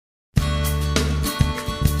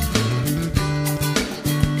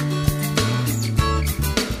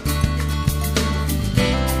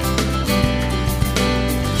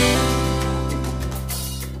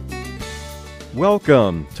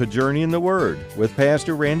Welcome to Journey in the Word with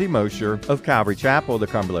Pastor Randy Mosher of Calvary Chapel, the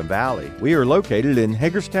Cumberland Valley. We are located in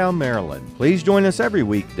Hagerstown, Maryland. Please join us every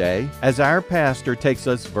weekday as our pastor takes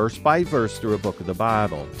us verse by verse through a book of the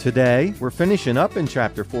Bible. Today, we're finishing up in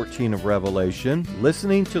chapter 14 of Revelation,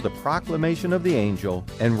 listening to the proclamation of the angel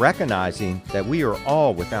and recognizing that we are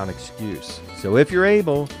all without excuse. So if you're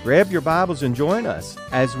able, grab your Bibles and join us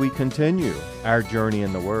as we continue our journey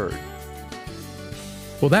in the Word.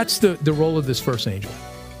 Well, that's the role of this first angel.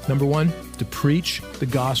 Number one, to preach the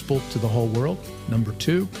gospel to the whole world. Number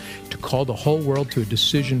two, to call the whole world to a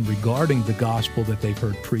decision regarding the gospel that they've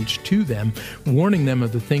heard preached to them, warning them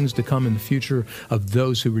of the things to come in the future of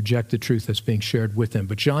those who reject the truth that's being shared with them.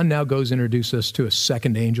 But John now goes to introduce us to a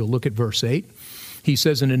second angel. Look at verse 8. He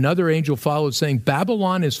says, and another angel followed, saying,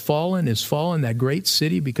 Babylon is fallen, that great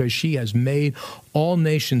city, because she has made all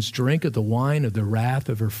nations drink of the wine of the wrath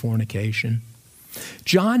of her fornication.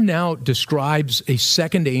 John now describes a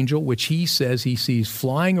second angel, which he says he sees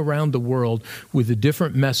flying around the world with a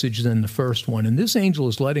different message than the first one. And this angel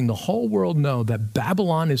is letting the whole world know that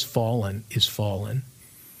Babylon is fallen,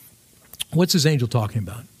 What's this angel talking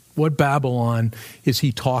about? What Babylon is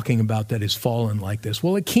he talking about that is fallen like this?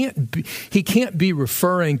 Well, he can't be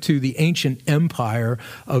referring to the ancient empire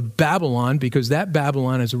of Babylon, because that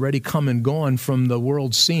Babylon has already come and gone from the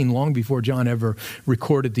world scene long before John ever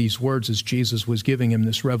recorded these words as Jesus was giving him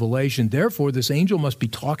this revelation. Therefore, this angel must be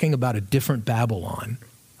talking about a different Babylon.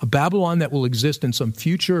 A Babylon that will exist in some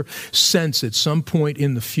future sense at some point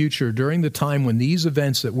in the future during the time when these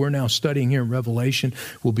events that we're now studying here in Revelation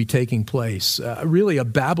will be taking place. Really a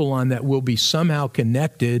Babylon that will be somehow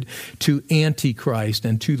connected to Antichrist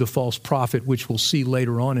and to the false prophet, which we'll see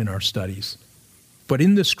later on in our studies. But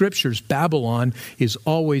in the scriptures, Babylon is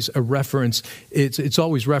always a reference. It's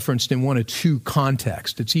always referenced in one of two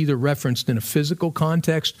contexts. It's either referenced in a physical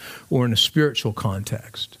context or in a spiritual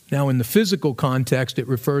context. Now, in the physical context, it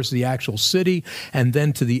refers to the actual city and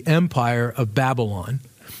then to the empire of Babylon.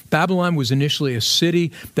 Babylon was initially a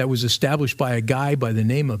city that was established by a guy by the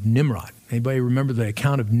name of Nimrod. Anybody remember the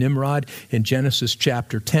account of Nimrod in Genesis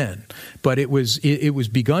chapter 10? But it was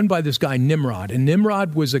begun by this guy Nimrod. And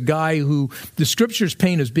Nimrod was a guy who the scriptures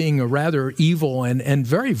paint as being a rather evil and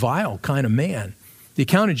very vile kind of man. The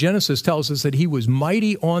account of Genesis tells us that he was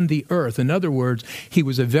mighty on the earth. In other words, he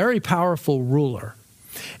was a very powerful ruler.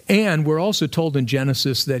 And we're also told in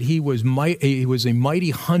Genesis that he was a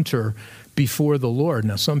mighty hunter before the Lord.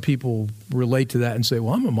 Now, some people relate to that and say,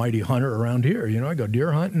 well, I'm a mighty hunter around here. I go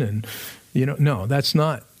deer hunting and, no, that's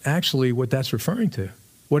not actually what that's referring to.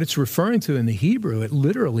 What it's referring to in the Hebrew, it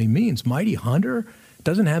literally means mighty hunter. It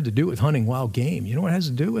doesn't have to do with hunting wild game. You know what it has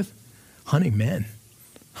to do with? Hunting men,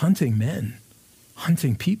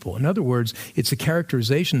 hunting people. In other words, it's a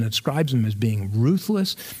characterization that describes him as being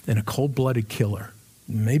ruthless and a cold-blooded killer,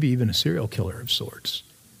 maybe even a serial killer of sorts.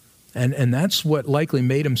 And that's what likely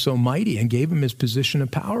made him so mighty and gave him his position of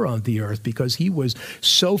power on the earth, because he was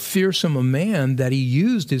so fearsome a man that he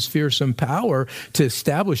used his fearsome power to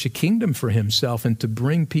establish a kingdom for himself and to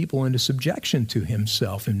bring people into subjection to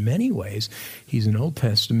himself. In many ways, he's an Old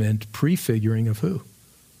Testament prefiguring of who?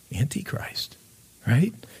 Antichrist,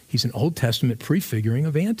 right? He's an Old Testament prefiguring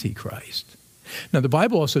of Antichrist. Now, the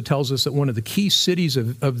Bible also tells us that one of the key cities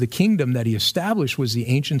of the kingdom that he established was the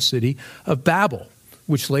ancient city of Babel,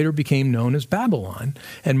 which later became known as Babylon.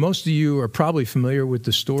 And most of you are probably familiar with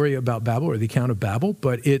the story about Babel or the account of Babel,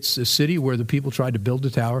 but it's a city where the people tried to build a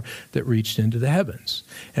tower that reached into the heavens.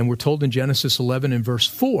 And we're told in Genesis 11 and verse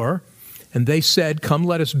 4, and they said, come,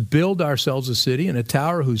 let us build ourselves a city and a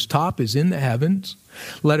tower whose top is in the heavens.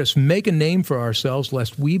 Let us make a name for ourselves,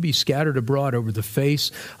 lest we be scattered abroad over the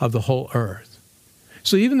face of the whole earth.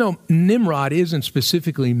 So even though Nimrod isn't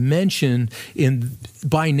specifically mentioned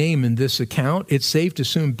by name in this account, it's safe to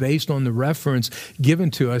assume, based on the reference given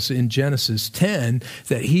to us in Genesis 10,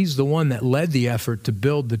 that he's the one that led the effort to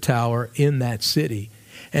build the tower in that city.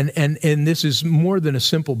 And this is more than a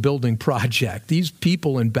simple building project. These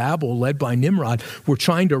people in Babel, led by Nimrod, were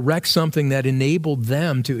trying to wreck something that enabled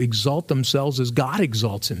them to exalt themselves as God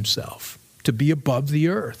exalts himself, to be above the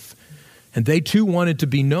earth. And they too wanted to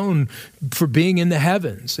be known for being in the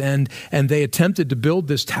heavens. And they attempted to build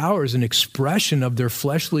this tower as an expression of their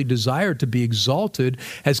fleshly desire to be exalted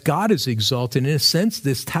as God is exalted. In a sense,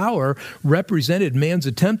 this tower represented man's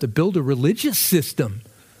attempt to build a religious system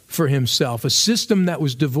for himself, a system that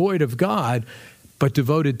was devoid of God, but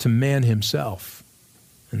devoted to man himself.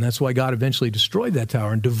 And that's why God eventually destroyed that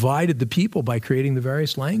tower and divided the people by creating the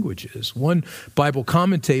various languages. One Bible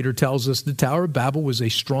commentator tells us the Tower of Babel was a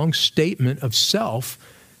strong statement of self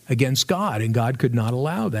against God, and God could not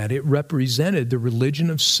allow that. It represented the religion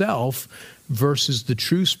of self versus the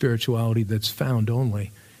true spirituality that's found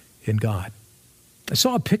only in God. I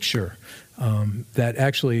saw a picture that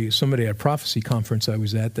actually somebody at a prophecy conference I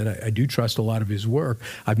was at that I do trust a lot of his work.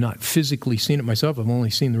 I've not physically seen it myself. I've only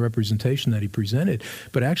seen the representation that he presented.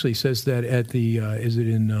 But actually says that at the, is it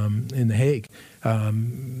in The Hague,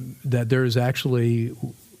 that there is actually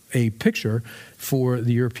a picture for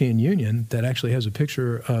the European Union that actually has a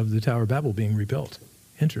picture of the Tower of Babel being rebuilt.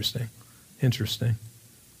 Interesting.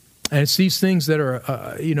 And it's these things that are,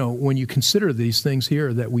 when you consider these things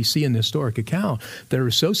here that we see in the historic account that are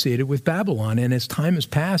associated with Babylon. And as time has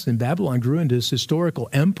passed and Babylon grew into this historical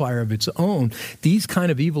empire of its own, these kind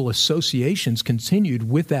of evil associations continued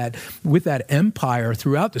with that empire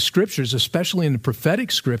throughout the scriptures, especially in the prophetic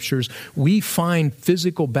scriptures. We find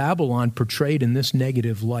physical Babylon portrayed in this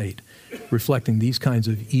negative light, reflecting these kinds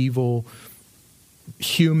of evil,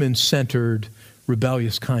 human-centered,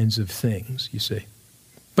 rebellious kinds of things, you see.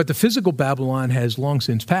 But the physical Babylon has long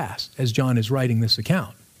since passed, as John is writing this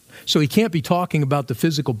account. So he can't be talking about the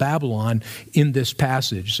physical Babylon in this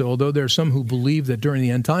passage. So although there are some who believe that during the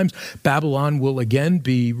end times, Babylon will again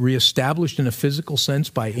be reestablished in a physical sense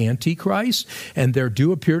by Antichrist, and there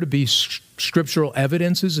do appear to be scriptural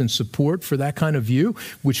evidences and support for that kind of view,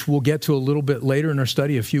 which we'll get to a little bit later in our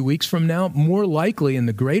study a few weeks from now. More likely, in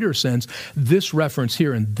the greater sense, this reference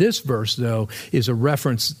here in this verse, though, is a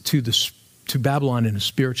reference to Babylon in a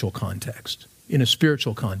spiritual context. You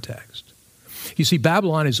see,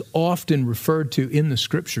 Babylon is often referred to in the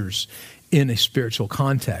scriptures in a spiritual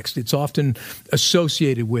context. It's often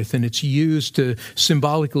associated with, and it's used to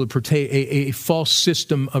symbolically portray a false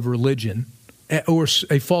system of religion, or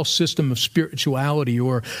a false system of spirituality,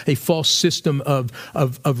 or a false system of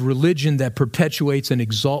religion that perpetuates and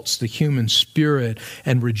exalts the human spirit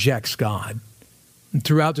and rejects God.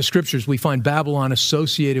 Throughout the scriptures, we find Babylon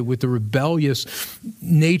associated with the rebellious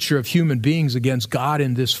nature of human beings against God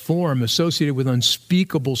in this form, associated with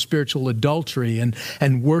unspeakable spiritual adultery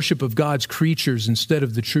and worship of God's creatures instead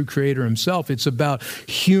of the true Creator himself. It's about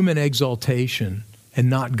human exaltation and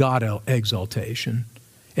not God exaltation.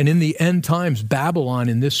 And in the end times, Babylon,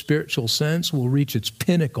 in this spiritual sense, will reach its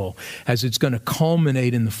pinnacle as it's going to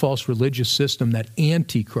culminate in the false religious system that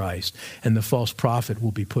Antichrist and the false prophet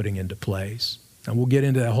will be putting into place. And we'll get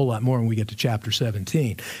into that a whole lot more when we get to chapter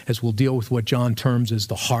 17, as we'll deal with what John terms as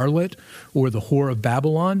the harlot or the whore of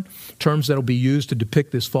Babylon, terms that will be used to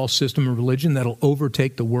depict this false system of religion that will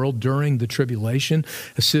overtake the world during the tribulation,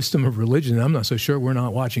 a system of religion I'm not so sure we're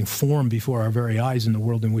not watching form before our very eyes in the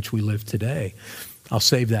world in which we live today. I'll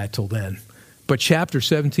save that till then. But chapter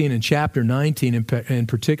 17 and chapter 19 in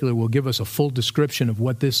particular will give us a full description of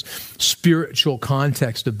what this spiritual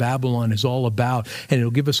context of Babylon is all about. And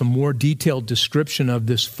it'll give us a more detailed description of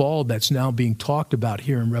this fall that's now being talked about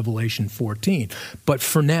here in Revelation 14. But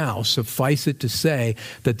for now, suffice it to say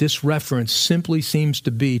that this reference simply seems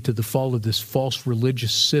to be to the fall of this false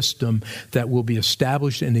religious system that will be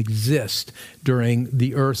established and exist during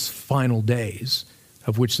the earth's final days,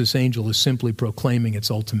 of which this angel is simply proclaiming its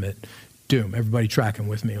ultimate doom. Everybody tracking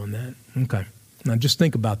with me on that? Okay. Now just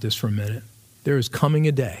think about this for a minute. There is coming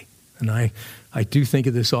a day, and I do think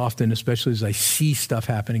of this often, especially as I see stuff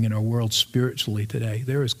happening in our world spiritually today.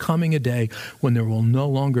 There is coming a day when there will no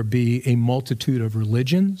longer be a multitude of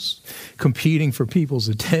religions competing for people's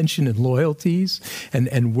attention and loyalties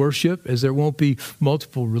and worship, as there won't be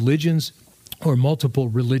multiple religions or multiple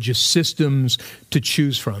religious systems to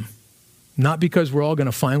choose from. Not because we're all going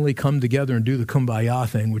to finally come together and do the kumbaya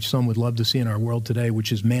thing, which some would love to see in our world today,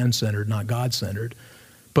 which is man-centered, not God-centered,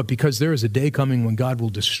 but because there is a day coming when God will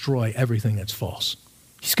destroy everything that's false.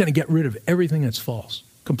 He's going to get rid of everything that's false,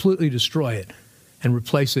 completely destroy it, and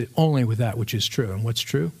replace it only with that which is true. And what's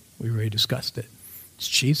true? We already discussed it. It's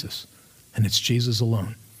Jesus, and it's Jesus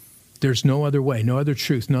alone. There's no other way, no other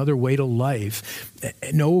truth, no other way to life,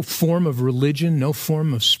 no form of religion, no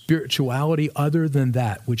form of spirituality other than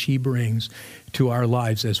that which he brings to our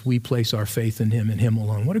lives as we place our faith in him and him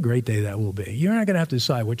alone. What a great day that will be. You're not going to have to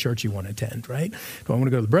decide what church you want to attend, right? Do I want to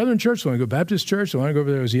go to the Brethren Church? Do I want to go to Baptist Church? Do I want to go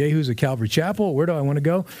over there to Yehu's at Calvary Chapel? Where do I want to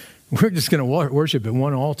go? We're just going to worship at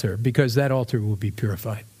one altar, because that altar will be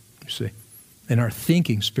purified, you see. And our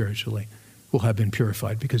thinking spiritually will have been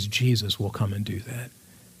purified because Jesus will come and do that.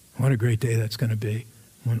 What a great day that's going to be,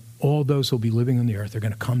 when all those who will be living on the earth are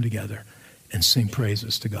going to come together and sing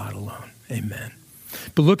praises to God alone. Amen.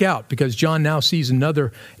 But look out, because John now sees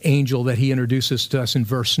another angel that he introduces to us in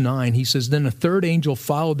verse 9. He says, "Then a third angel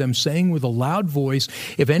followed them, saying with a loud voice,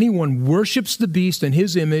 'If anyone worships the beast and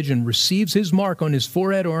his image and receives his mark on his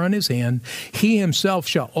forehead or on his hand, he himself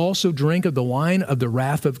shall also drink of the wine of the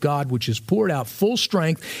wrath of God, which is poured out full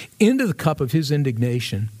strength into the cup of his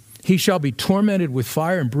indignation. He shall be tormented with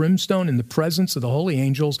fire and brimstone in the presence of the holy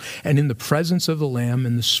angels and in the presence of the Lamb,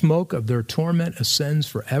 and the smoke of their torment ascends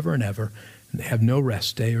forever and ever, and they have no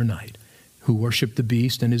rest day or night, who worship the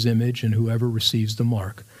beast and his image, and whoever receives the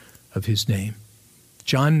mark of his name.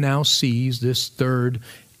 John now sees this third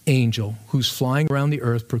angel who's flying around the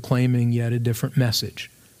earth proclaiming yet a different message.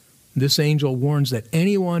 This angel warns that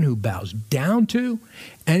anyone who bows down to,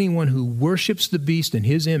 anyone who worships the beast and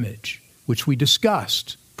his image, which we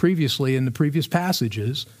discussed previously in the previous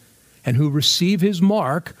passages, and who receive his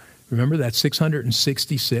mark, remember that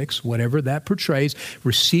 666, whatever that portrays,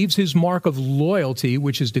 receives his mark of loyalty,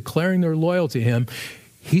 which is declaring their loyalty to him,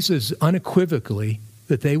 he says unequivocally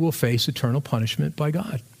that they will face eternal punishment by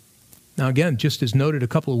God. Now again, just as noted a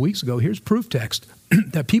couple of weeks ago, here's proof text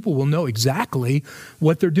that people will know exactly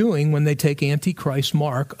what they're doing when they take Antichrist's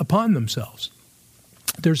mark upon themselves.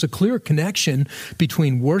 There's a clear connection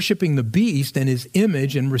between worshiping the beast and his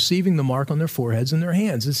image and receiving the mark on their foreheads and their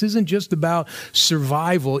hands. This isn't just about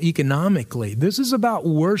survival economically. This is about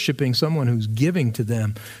worshiping someone who's giving to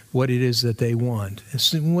them what it is that they want.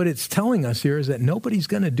 What it's telling us here is that nobody's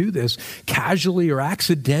going to do this casually or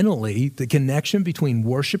accidentally. The connection between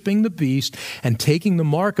worshiping the beast and taking the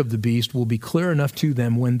mark of the beast will be clear enough to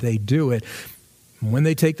them when they do it. When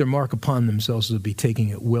they take their mark upon themselves, they'll be taking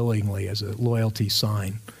it willingly as a loyalty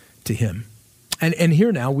sign to him. And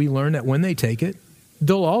here now we learn that when they take it,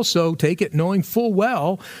 they'll also take it knowing full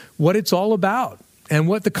well what it's all about and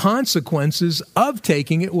what the consequences of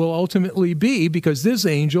taking it will ultimately be, because this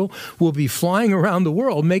angel will be flying around the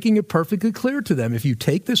world making it perfectly clear to them. If you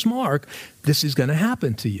take this mark, this is going to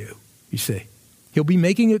happen to you, you see. He'll be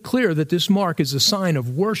making it clear that this mark is a sign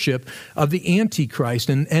of worship of the Antichrist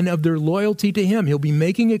and of their loyalty to him. He'll be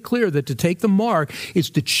making it clear that to take the mark is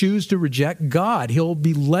to choose to reject God. He'll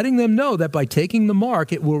be letting them know that by taking the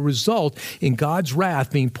mark, it will result in God's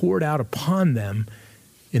wrath being poured out upon them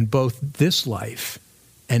in both this life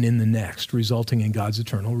and in the next, resulting in God's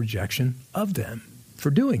eternal rejection of them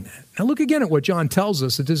for doing that. Now look again at what John tells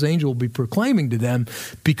us that this angel will be proclaiming to them,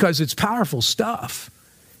 because it's powerful stuff.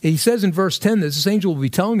 He says in verse 10 that this angel will be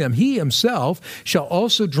telling them, he himself shall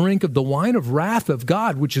also drink of the wine of wrath of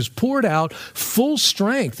God, which is poured out full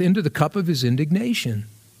strength into the cup of his indignation.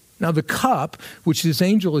 Now the cup, which this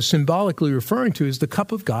angel is symbolically referring to, is the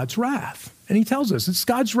cup of God's wrath. And he tells us it's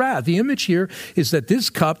God's wrath. The image here is that this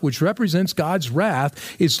cup, which represents God's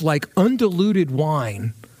wrath, is like undiluted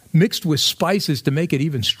wine mixed with spices to make it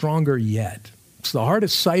even stronger yet. It's the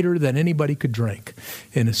hardest cider that anybody could drink,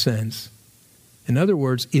 in a sense. In other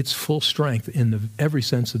words, it's full strength in every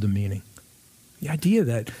sense of the meaning. The idea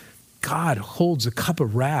that God holds a cup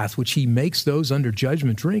of wrath, which he makes those under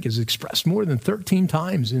judgment drink, is expressed more than 13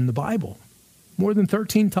 times in the Bible. More than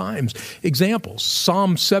 13 times. Examples,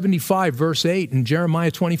 Psalm 75, verse 8, and Jeremiah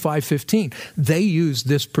 25, 15. They use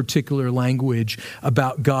this particular language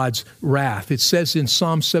about God's wrath. It says in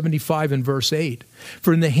Psalm 75 and verse 8,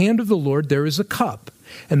 "For in the hand of the Lord there is a cup,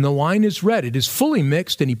 and the wine is red. It is fully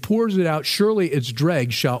mixed, and he pours it out. Surely its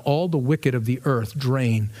dregs shall all the wicked of the earth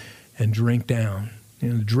drain and drink down." You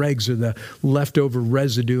know, the dregs are the leftover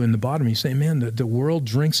residue in the bottom. He's saying, man, the world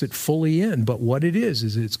drinks it fully in, but what it is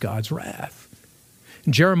it's God's wrath.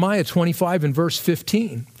 In Jeremiah 25 and verse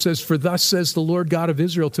 15 says, "For thus says the Lord God of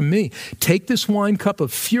Israel to me, take this wine cup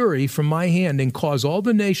of fury from my hand and cause all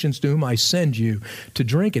the nations to whom I send you to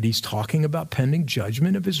drink it." He's talking about pending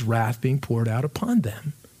judgment of his wrath being poured out upon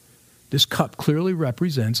them. This cup clearly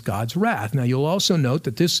represents God's wrath. Now you'll also note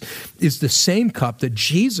that this is the same cup that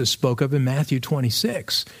Jesus spoke of in Matthew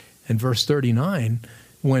 26 and verse 39,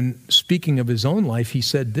 when speaking of his own life, he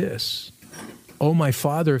said this, "Oh, my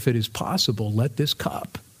Father, if it is possible, let this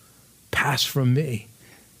cup pass from me.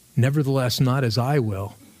 Nevertheless, not as I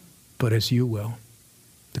will, but as you will."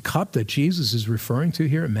 The cup that Jesus is referring to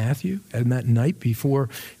here in Matthew, and that night before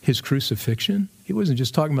his crucifixion, he wasn't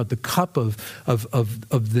just talking about the cup of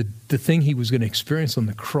the thing he was going to experience on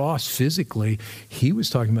the cross physically. He was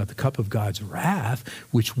talking about the cup of God's wrath,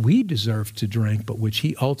 which we deserve to drink, but which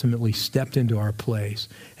he ultimately stepped into our place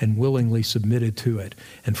and willingly submitted to it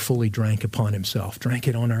and fully drank upon himself, drank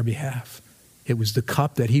it on our behalf. It was the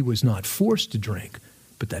cup that he was not forced to drink,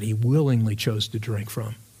 but that he willingly chose to drink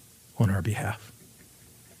from on our behalf.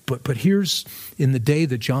 But here's, in the day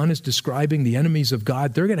that John is describing, the enemies of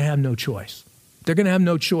God, they're going to have no choice. They're going to have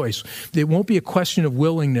no choice. It won't be a question of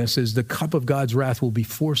willingness, as the cup of God's wrath will be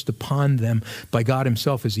forced upon them by God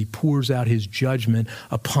himself as he pours out his judgment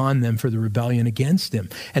upon them for the rebellion against him.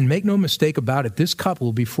 And make no mistake about it, this cup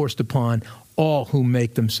will be forced upon all who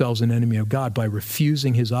make themselves an enemy of God by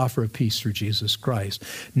refusing his offer of peace through Jesus Christ.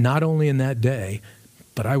 Not only in that day,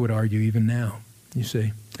 but I would argue even now. You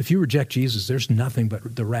see, if you reject Jesus, there's nothing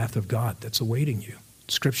but the wrath of God that's awaiting you.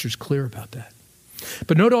 Scripture's clear about that.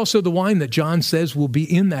 But note also the wine that John says will be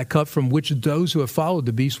in that cup from which those who have followed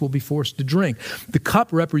the beast will be forced to drink. The cup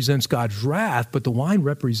represents God's wrath, but the wine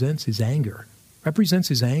represents his anger. Represents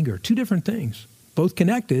his anger. Two different things. Both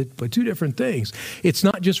connected, but two different things. It's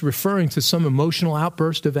not just referring to some emotional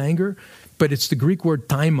outburst of anger, but it's the Greek word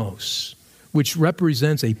thymos, which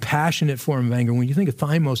represents a passionate form of anger. When you think of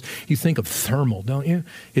thymos, you think of thermal, don't you?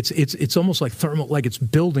 It's almost like thermal, like it's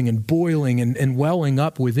building and boiling and welling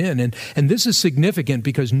up within. And this is significant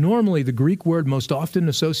because normally the Greek word most often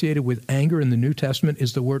associated with anger in the New Testament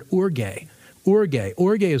is the word orge. Orge.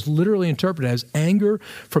 Orge is literally interpreted as anger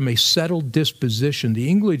from a settled disposition. The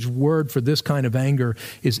English word for this kind of anger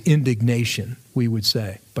is indignation, we would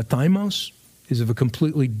say. But thymos is of a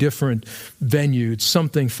completely different venue. It's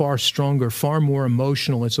something far stronger, far more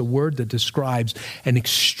emotional. It's a word that describes an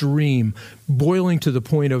extreme, boiling to the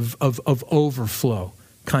point of overflow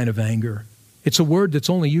kind of anger. It's a word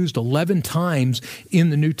that's only used 11 times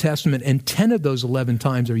in the New Testament, and 10 of those 11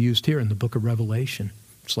 times are used here in the book of Revelation.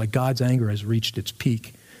 It's like God's anger has reached its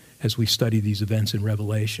peak as we study these events in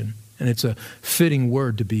Revelation. And it's a fitting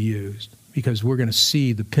word to be used because we're going to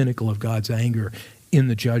see the pinnacle of God's anger in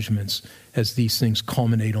the judgments as these things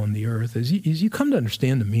culminate on the earth. As you come to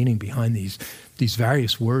understand the meaning behind these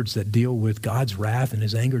various words that deal with God's wrath and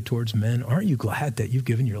his anger towards men, aren't you glad that you've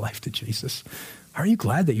given your life to Jesus? Aren't you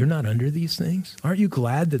glad that you're not under these things? Aren't you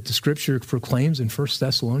glad that the Scripture proclaims in 1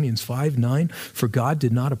 Thessalonians 5:9, for God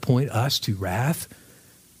did not appoint us to wrath,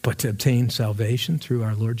 but to obtain salvation through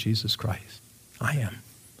our Lord Jesus Christ? I am.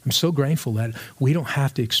 I'm so grateful that we don't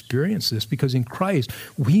have to experience this because in Christ,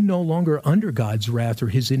 we no longer are under God's wrath or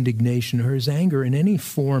his indignation or his anger in any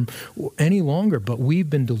form any longer, but we've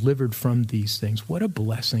been delivered from these things. What a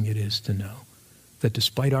blessing it is to know that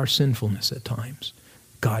despite our sinfulness at times,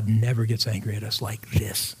 God never gets angry at us like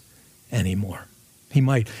this anymore. He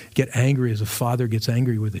might get angry as a father gets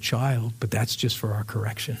angry with a child, but that's just for our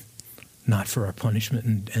correction, not for our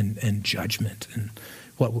punishment and judgment and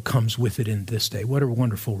what comes with it in this day. What a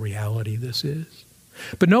wonderful reality this is.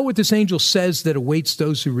 But note what this angel says that awaits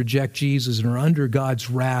those who reject Jesus and are under God's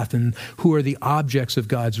wrath and who are the objects of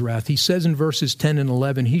God's wrath. He says in verses 10 and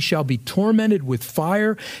 11, he shall be tormented with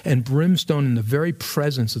fire and brimstone in the very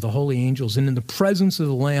presence of the holy angels and in the presence of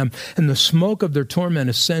the Lamb, and the smoke of their torment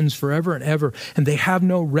ascends forever and ever, and they have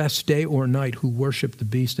no rest day or night who worship the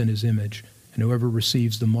beast and his image, and whoever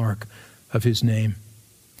receives the mark of his name.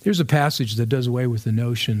 Here's a passage that does away with the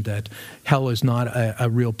notion that hell is not a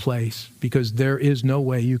real place, because there is no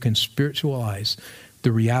way you can spiritualize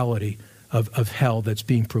the reality of hell that's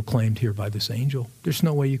being proclaimed here by this angel. There's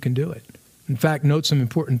no way you can do it. In fact, note some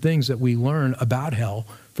important things that we learn about hell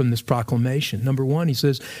from this proclamation. Number one, he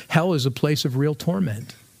says, hell is a place of real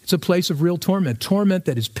torment. It's a place of real torment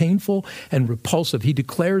that is painful and repulsive. He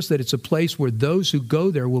declares that it's a place where those who go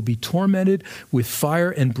there will be tormented with fire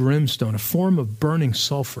and brimstone, a form of burning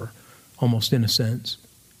sulfur, almost in a sense.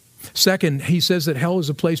 Second, he says that hell is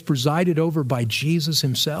a place presided over by Jesus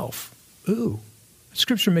himself. Ooh.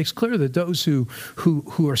 Scripture makes clear that those who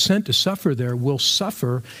are sent to suffer there will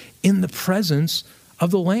suffer in the presence of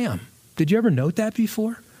the Lamb. Did you ever note that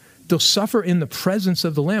before? They'll suffer in the presence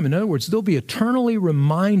of the Lamb. In other words, they'll be eternally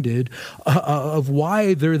reminded of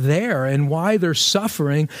why they're there and why they're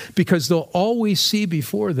suffering, because they'll always see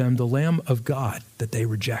before them the Lamb of God that they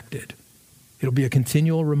rejected. It'll be a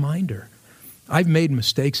continual reminder. I've made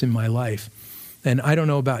mistakes in my life, and I don't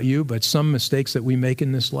know about you, but some mistakes that we make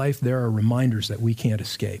in this life, there are reminders that we can't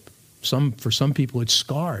escape. For some people, it's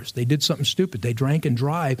scars. They did something stupid. They drank and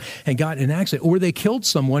drive and got in an accident, or they killed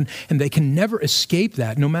someone, and they can never escape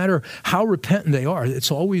that, no matter how repentant they are. It's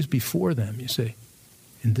always before them, you see.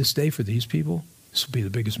 In this day, for these people, this will be the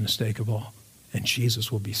biggest mistake of all. And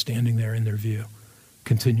Jesus will be standing there in their view,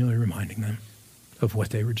 continually reminding them of what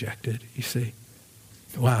they rejected, you see.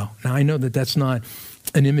 Wow. Now, I know that that's not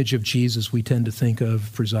an image of Jesus we tend to think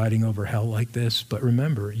of presiding over hell like this, but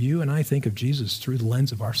remember, you and I think of Jesus through the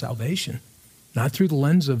lens of our salvation, not through the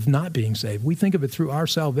lens of not being saved. We think of it through our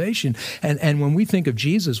salvation, and when we think of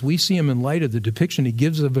Jesus, we see him in light of the depiction he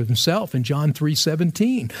gives of himself in John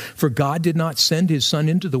 3:17. For God did not send his Son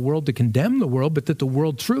into the world to condemn the world, but that the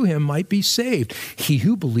world through him might be saved. He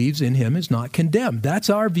who believes in him is not condemned. That's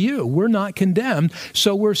our view. We're not condemned,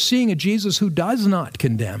 so we're seeing a Jesus who does not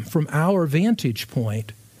condemn from our vantage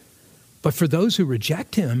point. But for those who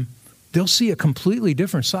reject him, they'll see a completely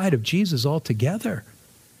different side of Jesus altogether.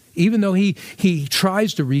 Even though he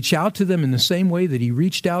tries to reach out to them in the same way that he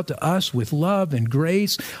reached out to us with love and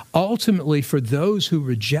grace, ultimately for those who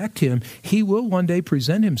reject him, he will one day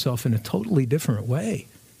present himself in a totally different way.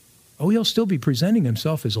 Oh, he'll still be presenting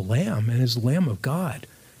himself as a lamb and as the Lamb of God,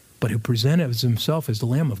 but he'll present himself as the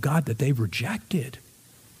Lamb of God that they've rejected.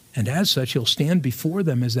 And as such, he'll stand before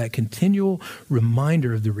them as that continual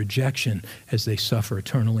reminder of the rejection as they suffer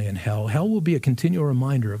eternally in hell. Hell will be a continual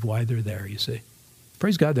reminder of why they're there, you see.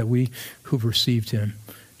 Praise God that we who've received him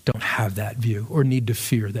don't have that view or need to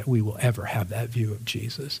fear that we will ever have that view of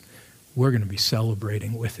Jesus. We're going to be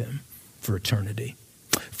celebrating with him for eternity.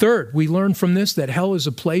 Third, we learn from this that hell is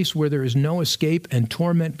a place where there is no escape and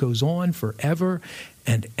torment goes on forever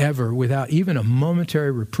and ever without even a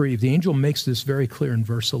momentary reprieve. The angel makes this very clear in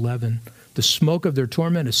verse 11. The smoke of their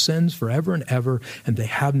torment ascends forever and ever, and they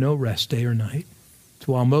have no rest day or night.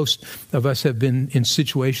 So while most of us have been in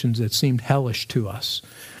situations that seemed hellish to us,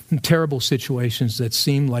 terrible situations that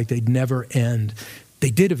seemed like they'd never end, they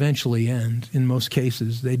did eventually end. In most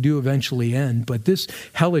cases, they do eventually end. But this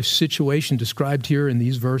hellish situation described here in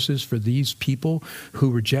these verses for these people who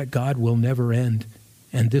reject God will never end.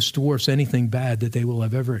 And this dwarfs anything bad that they will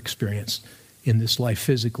have ever experienced in this life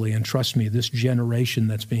physically. And trust me, this generation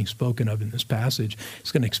that's being spoken of in this passage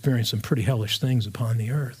is going to experience some pretty hellish things upon the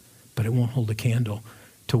earth. But it won't hold a candle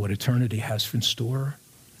to what eternity has in store.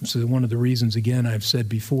 So one of the reasons, again, I've said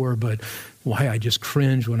before, but why I just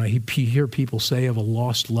cringe when I hear people say of a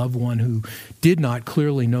lost loved one who did not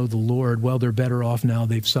clearly know the Lord, well, they're better off now,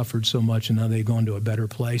 they've suffered so much and now they've gone to a better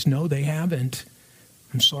place. No, they haven't.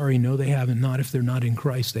 I'm sorry, no, they haven't. Not if they're not in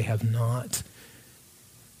Christ, they have not.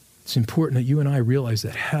 It's important that you and I realize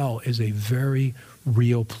that hell is a very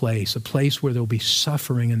real place, a place where there'll be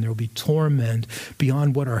suffering and there'll be torment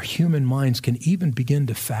beyond what our human minds can even begin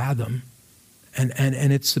to fathom. And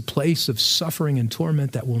it's a place of suffering and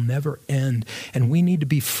torment that will never end. And we need to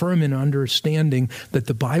be firm in understanding that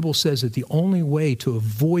the Bible says that the only way to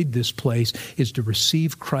avoid this place is to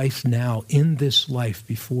receive Christ now in this life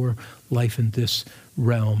before life in this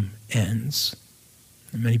realm ends.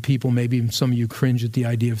 And many people, maybe some of you cringe at the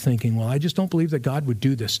idea of thinking, well, I just don't believe that God would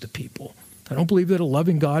do this to people. I don't believe that a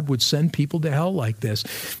loving God would send people to hell like this.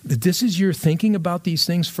 This is your thinking about these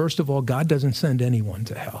things. First of all, God doesn't send anyone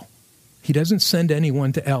to hell. He doesn't send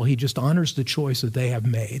anyone to hell. He just honors the choice that they have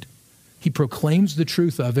made. He proclaims the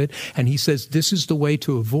truth of it, and he says, this is the way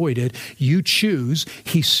to avoid it. You choose.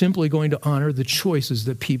 He's simply going to honor the choices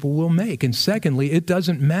that people will make. And secondly, it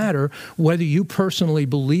doesn't matter whether you personally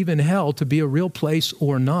believe in hell to be a real place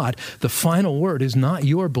or not. The final word is not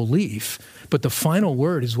your belief, but the final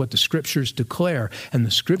word is what the Scriptures declare. And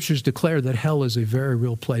the Scriptures declare that hell is a very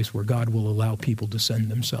real place where God will allow people to send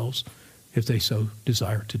themselves if they so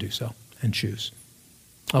desire to do so and choose.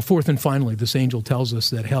 Fourth and finally, this angel tells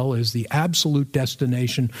us that hell is the absolute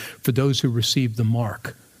destination for those who receive the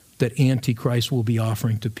mark that Antichrist will be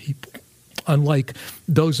offering to people. Unlike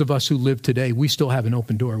those of us who live today, we still have an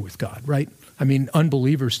open door with God, right? I mean,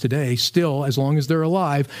 unbelievers today still, as long as they're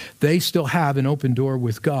alive, they still have an open door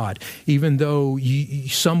with God. Even though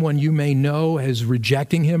someone you may know is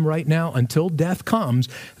rejecting him right now, until death comes,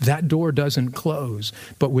 that door doesn't close.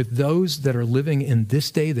 But with those that are living in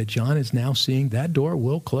this day that John is now seeing, that door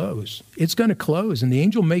will close. It's going to close. And the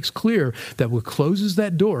angel makes clear that what closes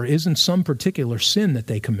that door isn't some particular sin that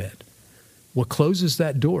they commit. What closes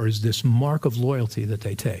that door is this mark of loyalty that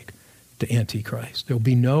they take to Antichrist. There'll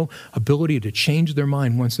be no ability to change their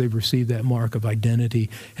mind once they've received that mark of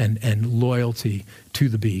identity and loyalty to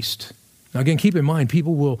the beast. Now again, keep in mind,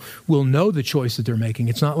 people will know the choice that they're making.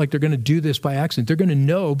 It's not like they're going to do this by accident. They're going to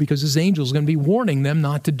know because this angel is going to be warning them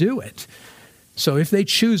not to do it. So if they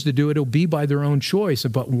choose to do it, it'll be by their own choice.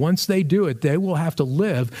 But once they do it, they will have to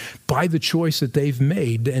live by the choice that they've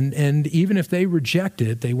made. And even if they reject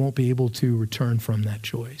it, they won't be able to return from that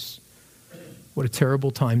choice. What a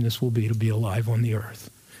terrible time this will be to be alive on the earth.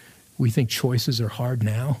 We think choices are hard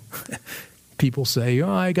now. People say, oh,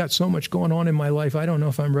 I got so much going on in my life, I don't know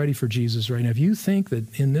if I'm ready for Jesus right now. If you think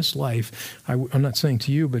that in this life, I'm not saying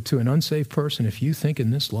to you, but to an unsaved person, if you think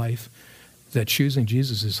in this life that choosing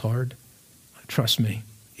Jesus is hard, trust me,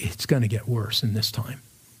 it's going to get worse in this time.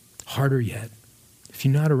 Harder yet. If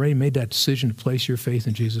you've not already made that decision to place your faith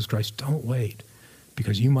in Jesus Christ, don't wait.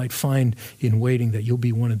 Because you might find in waiting that you'll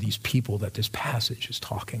be one of these people that this passage is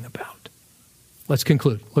talking about. Let's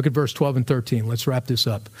conclude. Look at verse 12 and 13. Let's wrap this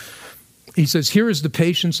up. He says, here is the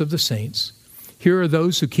patience of the saints. Here are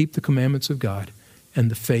those who keep the commandments of God and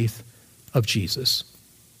the faith of Jesus.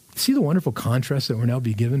 See the wonderful contrast that we're now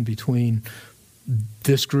being given between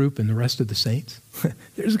this group and the rest of the saints?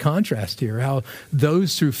 There's a contrast here, how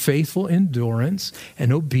those through faithful endurance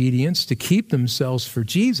and obedience to keep themselves for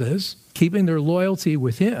Jesus, keeping their loyalty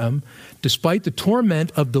with him, despite the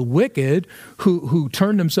torment of the wicked who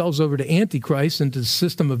turn themselves over to Antichrist and to the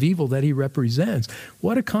system of evil that he represents.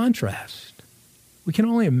 What a contrast. We can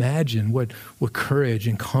only imagine what courage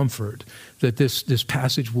and comfort that this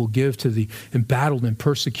passage will give to the embattled and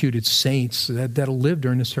persecuted saints that'll live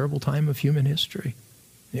during this terrible time of human history.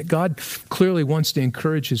 God clearly wants to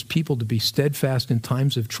encourage his people to be steadfast in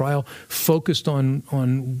times of trial, focused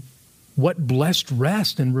on what blessed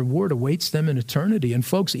rest and reward awaits them in eternity. And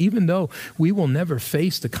folks, even though we will never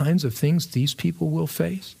face the kinds of things these people will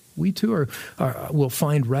face, we too will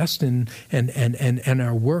find rest, and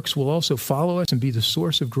our works will also follow us and be the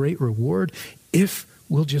source of great reward if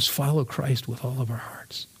we'll just follow Christ with all of our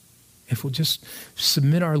hearts. If we'll just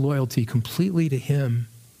submit our loyalty completely to him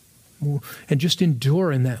and just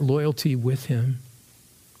endure in that loyalty with him,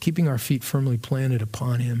 keeping our feet firmly planted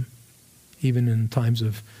upon him, even in times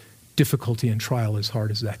of difficulty and trial, as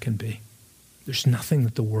hard as that can be. There's nothing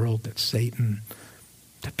that the world, that Satan,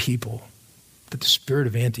 that people, that the spirit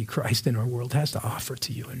of Antichrist in our world has to offer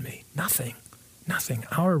to you and me. Nothing. Nothing.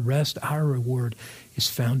 Our rest, our reward is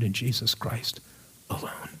found in Jesus Christ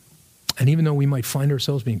alone. And even though we might find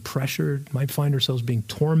ourselves being pressured, might find ourselves being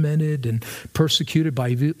tormented and persecuted by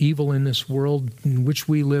evil in this world in which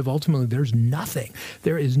we live, ultimately there is nothing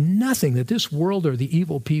that this world or the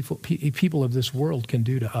evil people of this world can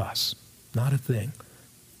do to us. Not a thing.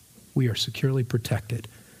 We are securely protected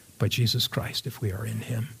by Jesus Christ if we are in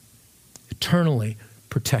him. Eternally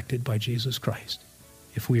protected by Jesus Christ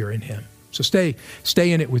if we are in him. So stay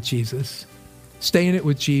in it with Jesus. Stay in it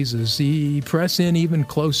with Jesus. Press in even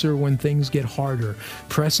closer when things get harder.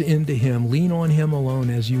 Press into him. Lean on him alone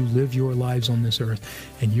as you live your lives on this earth,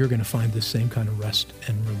 and you're going to find the same kind of rest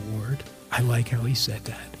and reward. I like how he said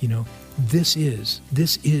that. This is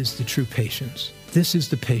the true patience. This is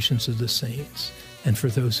the patience of the saints, and for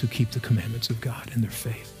those who keep the commandments of God and their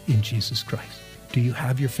faith in Jesus Christ. Do you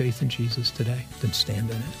have your faith in Jesus today? Then stand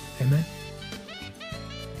in it. Amen.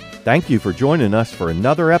 Thank you for joining us for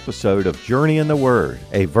another episode of Journey in the Word,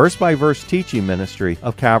 a verse-by-verse teaching ministry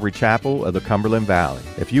of Calvary Chapel of the Cumberland Valley.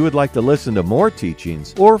 If you would like to listen to more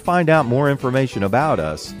teachings or find out more information about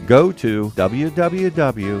us, go to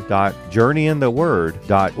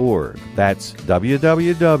www.journeyintheword.org. That's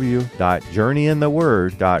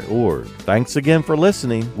www.journeyintheword.org. Thanks again for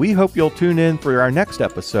listening. We hope you'll tune in for our next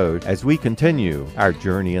episode as we continue our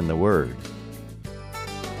Journey in the Word.